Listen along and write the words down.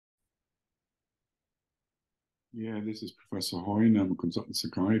Yeah, this is Professor Hoyne. I'm a consultant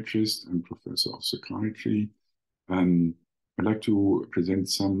psychiatrist and professor of psychiatry. Um, I'd like to present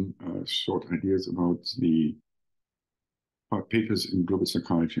some short ideas about the papers in Global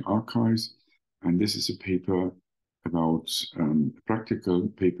Psychiatry Archives. And this is a paper about a practical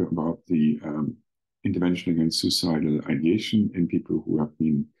paper about the intervention against suicidal ideation in people who have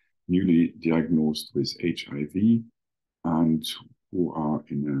been newly diagnosed with HIV and who are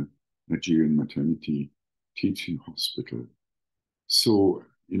in a Nigerian maternity teaching hospital. So,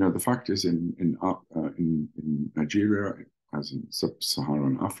 the fact is in Nigeria, as in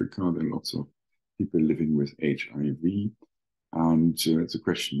sub-Saharan Africa, there are lots of people living with HIV, and it's a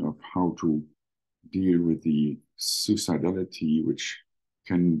question of how to deal with the suicidality, which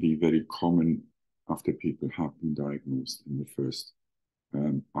can be very common after people have been diagnosed in the first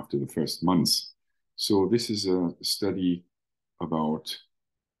after the first months. So this is a study about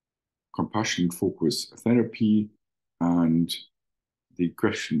compassion-focused therapy, and the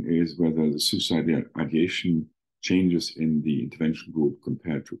question is whether the suicidal ideation changes in the intervention group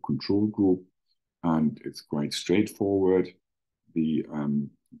compared to control group, and it's quite straightforward. The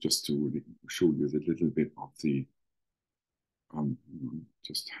just to show you a little bit of the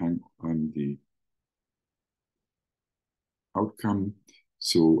just hang on the outcome.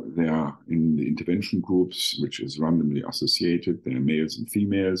 So they are in the intervention groups, which is randomly associated. There are males and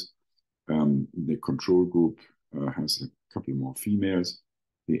females. The control group has a couple more females.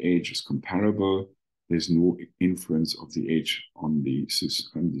 The age is comparable. There's no influence of the age on the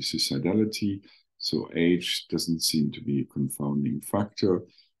suicidality. So age doesn't seem to be a confounding factor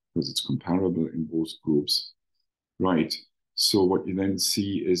because it's comparable in both groups. Right. So what you then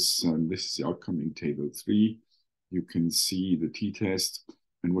see is this is the outcome in table 3. You can see the t-test.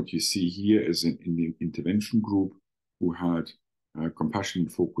 And what you see here is in the intervention group who had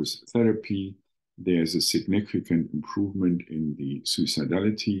compassion-focused therapy, there's a significant improvement in the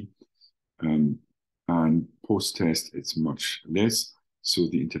suicidality. And post-test, it's much less. So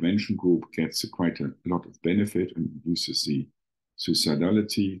the intervention group gets quite a lot of benefit and reduces the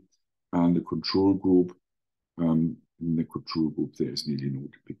suicidality. And the control group, in the control group, there is nearly no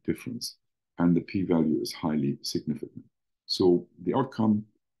big difference. And the p-value is highly significant. So the outcome,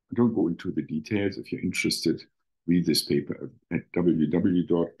 I don't go into the details. If you're interested, read this paper at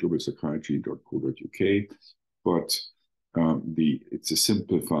www.globalpsychiatry.co.uk. But it's a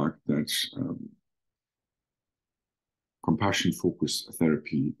simple fact that compassion-focused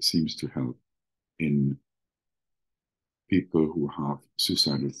therapy seems to help in people who have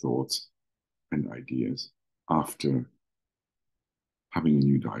suicidal thoughts and ideas after having a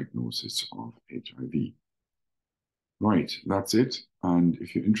new diagnosis of HIV. Right, that's it. And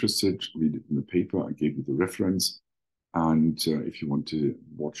if you're interested, read it in the paper. I gave you the reference. And if you want to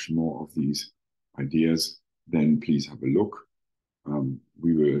watch more of these ideas, then please have a look.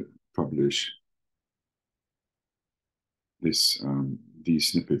 We will publish these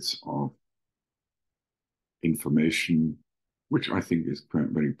snippets of information, which I think is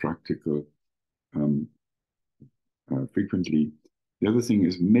very practical, frequently. The other thing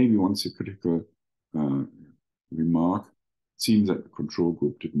is maybe once a critical remark. It seems that the control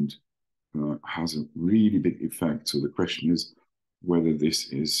group has a really big effect. So the question is whether this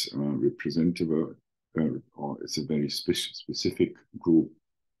is representative or it's a very specific group,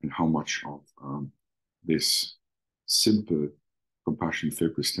 and how much of this simple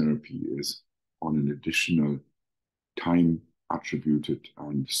compassion-focused therapy is on an additional time attributed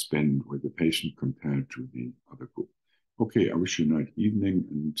and spent with the patient compared to the other group. Okay, I wish you a nice evening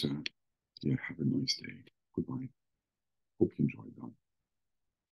and yeah, have a nice day. Goodbye. Hope you enjoyed that.